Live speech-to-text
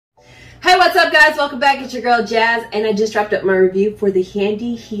What's up guys? Welcome back. It's your girl Jazz, and I just wrapped up my review for the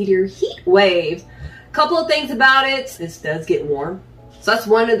handy Heater Heatwave. Couple of things about it. This does get warm. So that's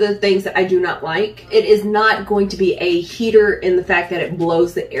one of the things that I do not like. It is not going to be a heater in the fact that it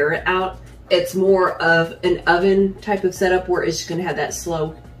blows the air out. It's more of an oven type of setup where it's just going to have that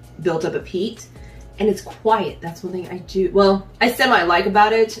slow build up of heat. And it's quiet. That's one thing I do. Well, I semi-like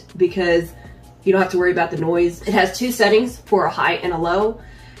about it because you don't have to worry about the noise. It has two settings for a high and a low.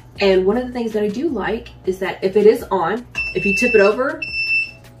 And one of the things that I do like is that if it is on, if you tip it over,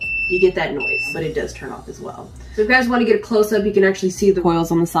 you get that noise, but it does turn off as well. So if you guys want to get a close-up, you can actually see the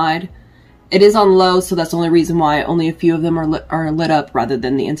coils on the side. It is on low, so that's the only reason why only a few of them are lit up rather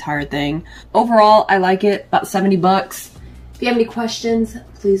than the entire thing. Overall, I like it, about 70 bucks. If you have any questions,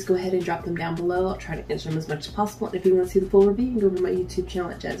 please go ahead and drop them down below. I'll try to answer them as much as possible. And if you want to see the full review, you can go over to my YouTube channel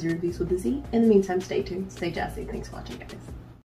at jazzy.reviewer with a Z. In the meantime, stay tuned, stay jazzy. Thanks for watching, guys.